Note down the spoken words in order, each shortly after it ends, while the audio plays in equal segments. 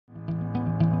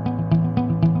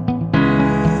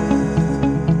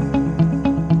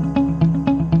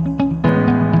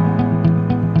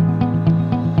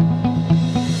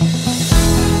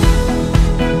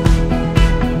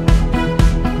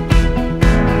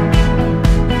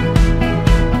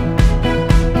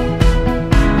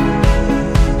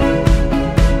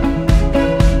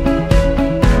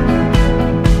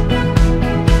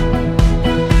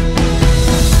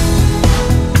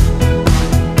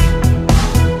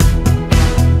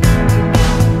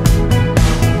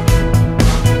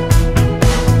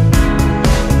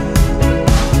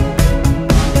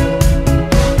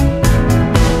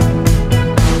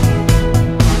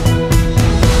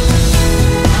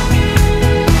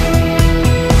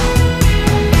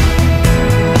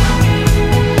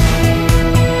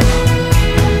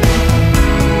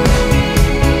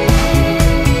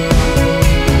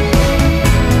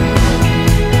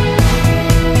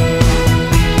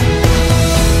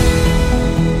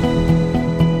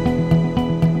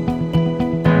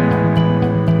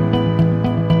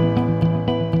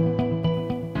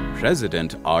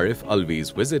President Arif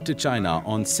Alvi's visit to China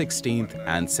on 16th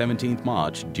and 17th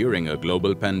March during a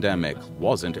global pandemic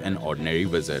wasn't an ordinary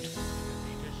visit.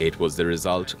 It was the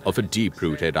result of a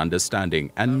deep-rooted understanding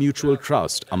and mutual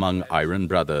trust among Iron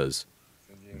brothers.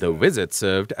 The visit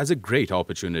served as a great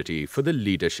opportunity for the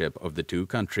leadership of the two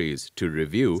countries to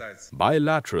review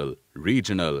bilateral,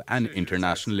 regional and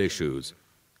international issues,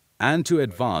 and to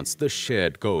advance the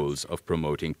shared goals of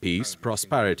promoting peace,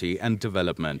 prosperity and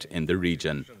development in the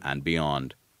region and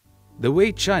beyond. The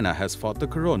way China has fought the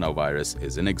coronavirus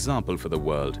is an example for the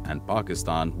world, and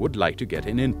Pakistan would like to get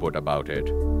an input about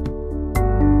it.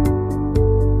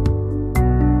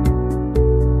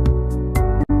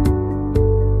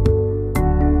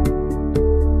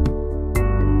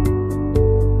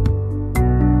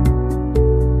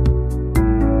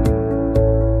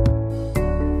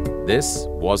 This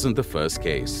wasn't the first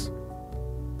case.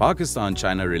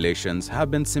 Pakistan-China relations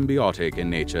have been symbiotic in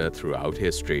nature throughout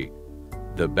history.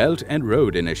 The Belt and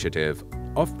Road Initiative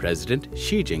of President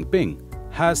Xi Jinping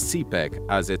has CPEC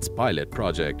as its pilot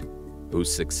project,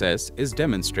 whose success is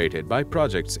demonstrated by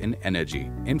projects in energy,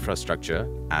 infrastructure,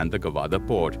 and the Gwadar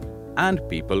port, and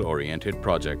people-oriented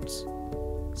projects.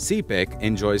 CPEC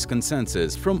enjoys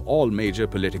consensus from all major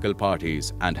political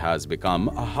parties and has become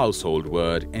a household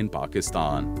word in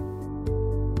Pakistan.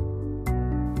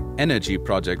 Energy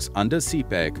projects under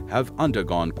CPEC have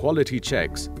undergone quality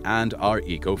checks and are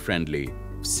eco-friendly.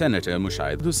 Senator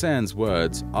Mushahid Hussein's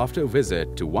words after a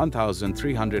visit to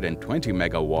 1,320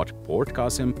 megawatt Port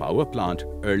Qasim power plant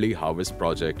early harvest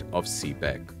project of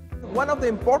CPEC. One of the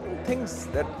important things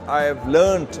that I have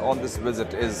learned on this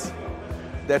visit is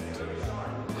that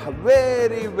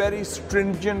very, very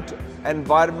stringent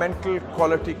environmental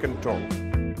quality control.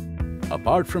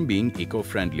 Apart from being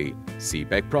eco-friendly,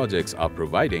 CPEC projects are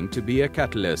proving to be a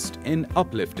catalyst in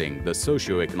uplifting the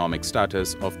socio-economic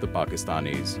status of the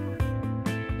Pakistanis.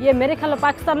 ये मेरे ख्याल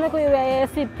पाकिस्तान में कोई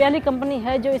ऐसी पहली company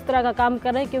है जो इस तरह का काम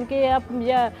कर रहे हैं, क्योंकि अब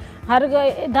हर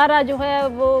इदारा जो है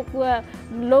वो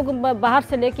लोग बाहर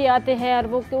से लेके आते हैं, और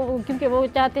वो क्योंकि वो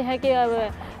चाहते हैं कि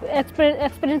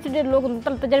एक्सपीरियंस्ड लोग,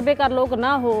 मतलब तजर्बेकार लोग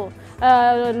ना हो,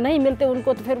 नहीं मिलते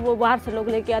उनको, तो फिर वो बाहर से लोग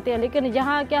लेके आते हैं। लेकिन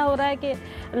यहाँ क्या हो रहा है कि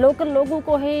लोकल लोगों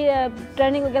को ही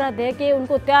ट्रेनिंग वगैरह दे के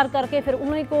उनको तैयार करके फिर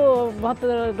उन्हीं को बहुत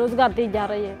रोजगार दी जा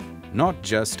रही है। Not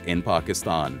just in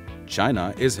Pakistan,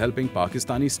 China is helping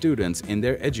Pakistani students in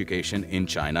their education in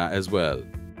China as well.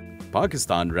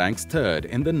 Pakistan ranks third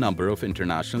in the number of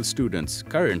international students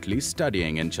currently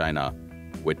studying in China,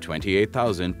 with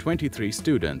 28,023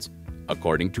 students,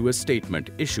 according to a statement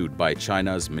issued by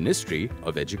China's Ministry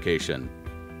of Education.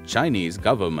 Chinese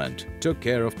government took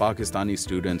care of Pakistani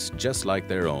students just like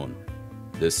their own.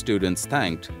 The students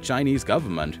thanked Chinese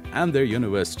government and their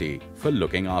university for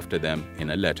looking after them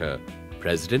in a letter.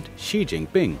 President Xi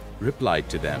Jinping replied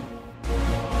to them.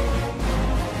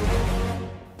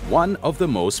 One of the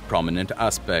most prominent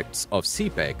aspects of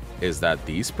CPEC is that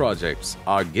these projects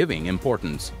are giving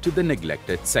importance to the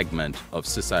neglected segment of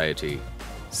society.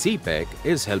 CPEC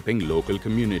is helping local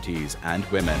communities and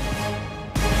women.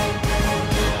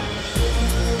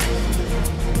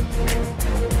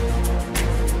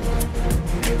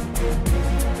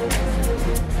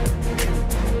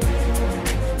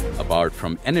 Apart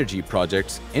from energy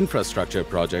projects, infrastructure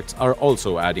projects are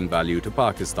also adding value to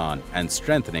Pakistan and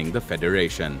strengthening the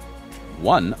federation.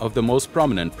 One of the most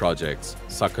prominent projects,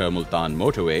 Sakhar-Multan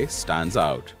Motorway, stands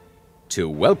out. To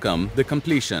welcome the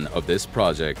completion of this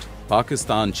project,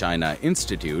 Pakistan-China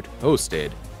Institute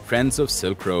hosted Friends of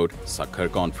Silk Road Sakhar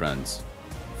Conference.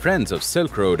 Friends of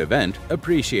Silk Road event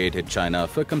appreciated China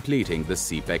for completing the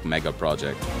CPEC mega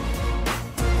project.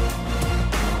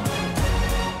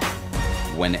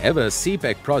 Whenever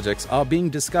CPEC projects are being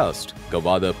discussed,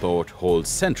 Gwadar Port holds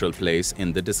central place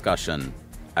in the discussion.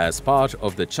 As part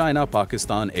of the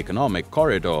China-Pakistan Economic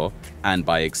Corridor and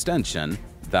by extension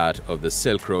that of the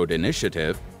Silk Road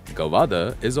Initiative,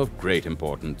 Gwadar is of great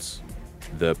importance.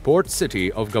 The port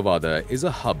city of Gwadar is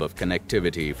a hub of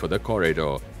connectivity for the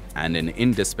corridor and an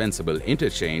indispensable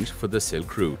interchange for the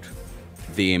Silk Route.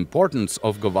 The importance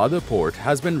of Gwadar Port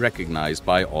has been recognized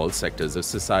by all sectors of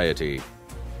society.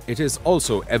 It is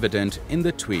also evident in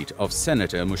the tweet of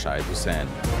Senator Mushahid Hussain.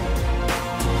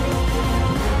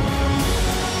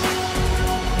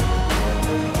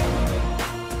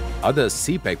 Other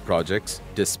CPEC projects,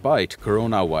 despite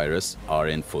coronavirus, are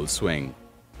in full swing.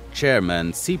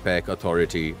 Chairman CPEC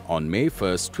Authority on May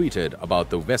 1st tweeted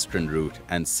about the Western route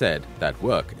and said that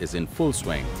work is in full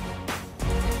swing.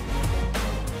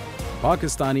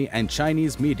 Pakistani and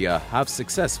Chinese media have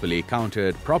successfully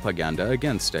countered propaganda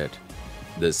against it.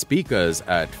 The speakers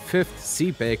at 5th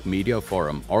CPEC Media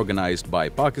Forum organized by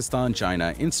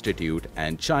Pakistan-China Institute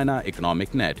and China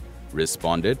Economic Net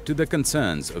responded to the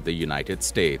concerns of the United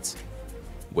States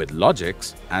with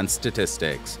logics and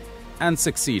statistics and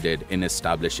succeeded in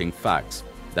establishing facts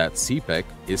that CPEC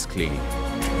is clean.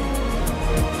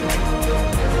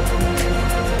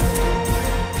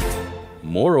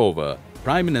 Moreover,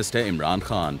 Prime Minister Imran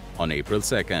Khan on April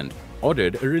 2nd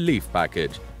ordered a relief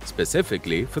package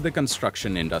specifically for the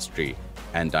construction industry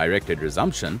and directed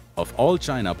resumption of all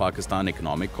China-Pakistan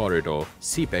Economic Corridor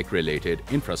CPEC-related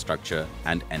infrastructure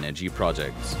and energy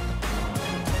projects.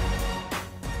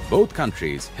 Both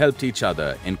countries helped each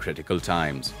other in critical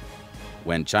times.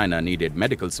 When China needed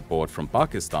medical support from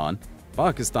Pakistan,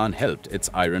 Pakistan helped its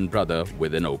iron brother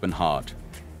with an open heart.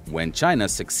 When China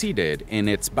succeeded in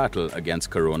its battle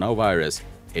against coronavirus,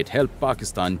 it helped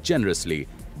Pakistan generously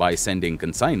by sending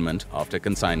consignment after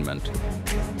consignment.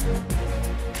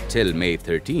 Till May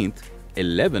 13th,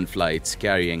 11 flights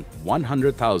carrying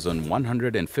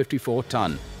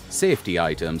 100,154-ton safety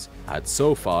items had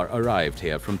so far arrived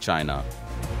here from China.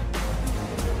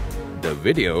 The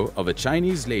video of a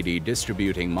Chinese lady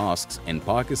distributing masks in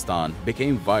Pakistan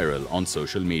became viral on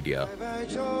social media.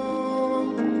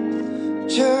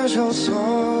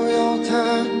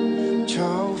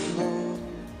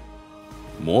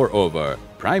 Moreover,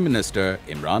 Prime Minister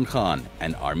Imran Khan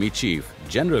and Army Chief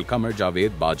General Qamar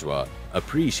Javed Bajwa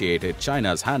appreciated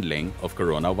China's handling of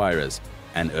coronavirus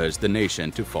and urged the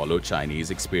nation to follow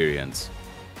Chinese experience.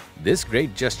 This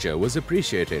great gesture was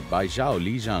appreciated by Zhao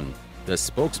Lijiang, the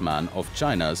spokesman of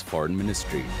China's foreign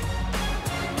ministry.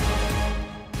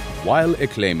 While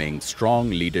acclaiming strong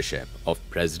leadership of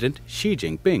President Xi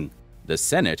Jinping, the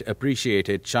Senate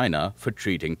appreciated China for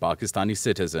treating Pakistani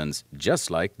citizens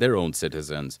just like their own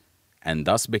citizens, and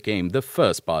thus became the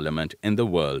first parliament in the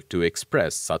world to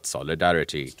express such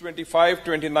solidarity. 25,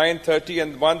 29, 30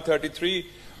 and 133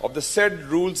 of the said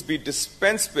rules be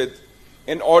dispensed with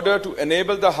in order to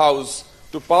enable the House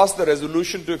to pass the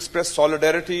resolution to express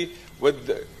solidarity with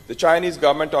the Chinese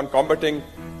government on combating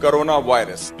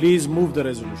coronavirus. Please move the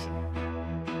resolution.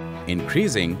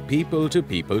 Increasing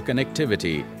people-to-people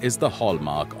connectivity is the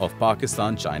hallmark of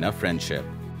Pakistan-China friendship.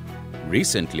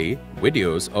 Recently,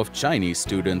 videos of Chinese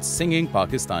students singing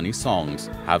Pakistani songs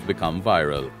have become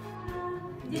viral.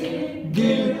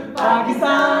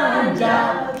 Pakistan,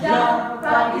 ja, ja,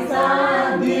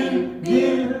 Pakistan,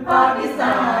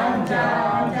 Pakistan,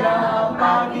 ja, ja,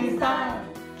 Pakistan.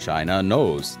 China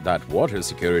knows that water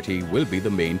security will be the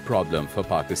main problem for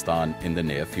Pakistan in the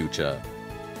near future.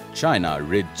 China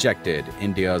rejected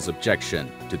India's objection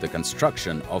to the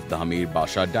construction of the Hamir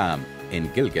Basha Dam in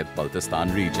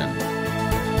Gilgit-Baltistan region.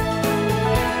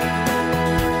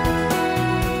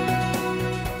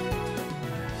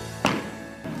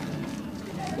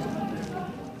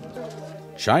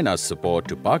 China's support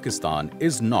to Pakistan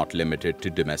is not limited to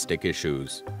domestic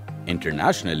issues.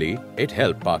 Internationally, it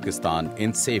helped Pakistan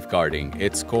in safeguarding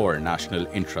its core national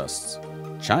interests.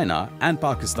 China and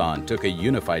Pakistan took a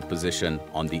unified position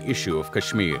on the issue of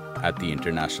Kashmir at the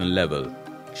international level.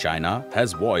 China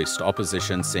has voiced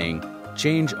opposition saying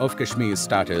change of Kashmir's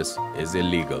status is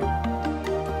illegal.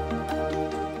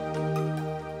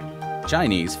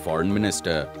 Chinese Foreign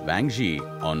Minister Wang Yi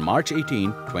on March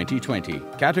 18, 2020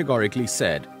 categorically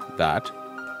said that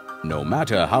no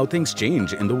matter how things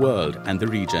change in the world and the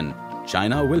region,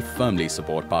 China will firmly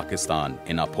support Pakistan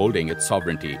in upholding its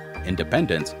sovereignty,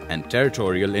 independence and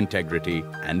territorial integrity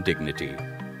and dignity.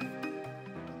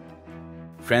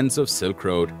 Friends of Silk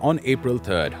Road on April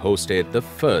 3rd hosted the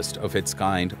first of its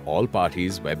kind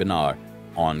all-parties webinar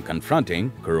on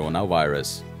confronting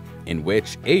coronavirus, in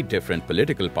which 8 different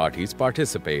political parties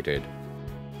participated.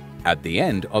 At the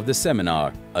end of the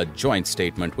seminar, a joint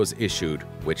statement was issued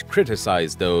which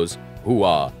criticized those who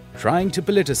are trying to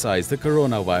politicize the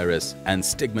coronavirus and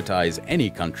stigmatize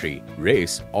any country,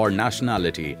 race or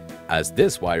nationality, as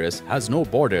this virus has no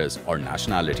borders or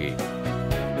nationality.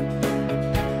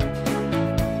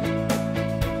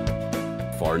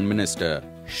 Foreign Minister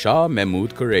Shah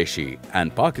Mahmood Qureshi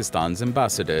and Pakistan's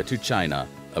ambassador to China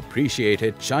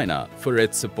appreciated China for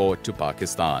its support to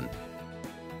Pakistan.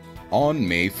 On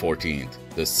May 14th,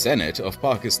 the Senate of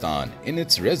Pakistan, in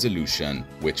its resolution,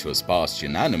 which was passed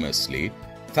unanimously,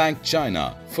 thanked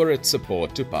China for its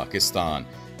support to Pakistan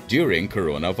during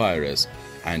coronavirus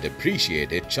and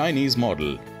appreciated Chinese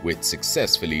model, which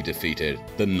successfully defeated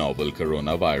the novel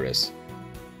coronavirus.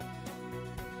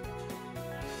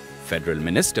 Federal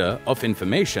Minister of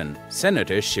Information,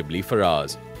 Senator Shibli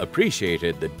Faraz,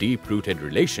 appreciated the deep-rooted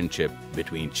relationship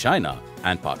between China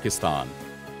and Pakistan.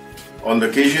 On the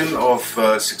occasion of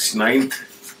 69th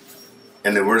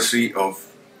anniversary of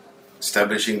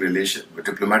establishing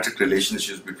diplomatic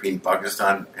relationships between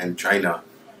Pakistan and China,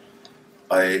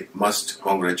 I must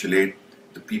congratulate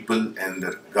the people and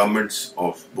the governments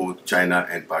of both China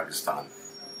and Pakistan.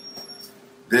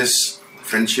 This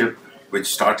friendship, which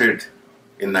started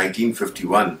in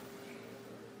 1951,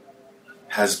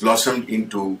 has blossomed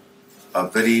into a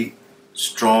very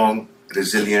strong,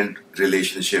 resilient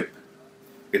relationship.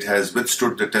 It has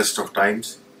withstood the test of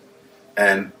times,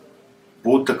 and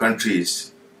both the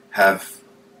countries have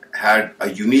had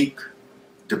a unique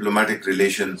diplomatic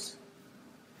relations.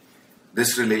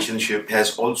 This relationship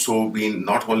has also been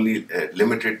not only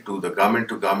limited to the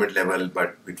government level,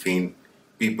 but between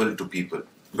people to people.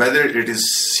 Whether it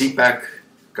is CPAC,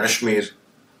 Kashmir,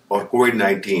 or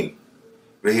COVID-19,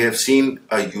 we have seen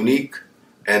a unique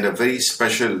and a very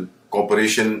special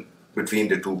cooperation between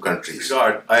the two countries.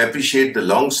 I appreciate the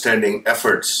long-standing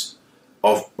efforts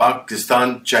of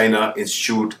Pakistan-China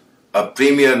Institute, a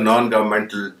premier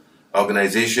non-governmental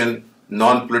organization,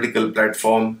 non-political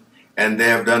platform, and they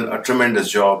have done a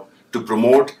tremendous job to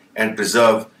promote and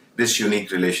preserve this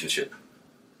unique relationship.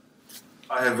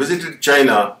 I have visited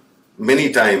China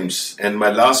many times, and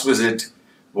my last visit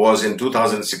was in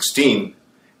 2016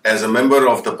 as a member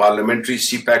of the parliamentary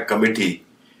CPAC committee,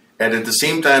 and at the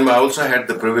same time I also had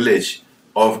the privilege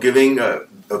of being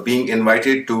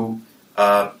invited to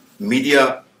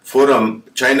media forum,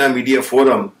 China Media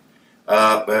Forum,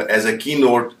 as a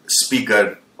keynote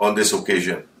speaker on this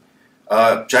occasion.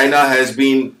 China has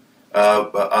been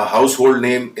a household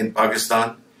name in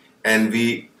Pakistan, and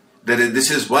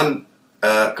this is one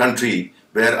country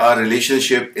where our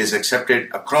relationship is accepted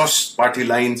across party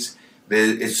lines.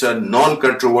 It's a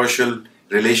non-controversial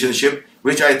relationship,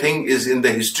 which I think is in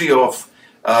the history of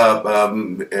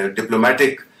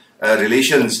diplomatic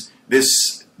relations.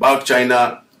 This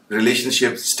Pak-China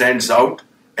relationship stands out,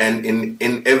 and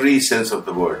in every sense of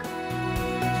the word.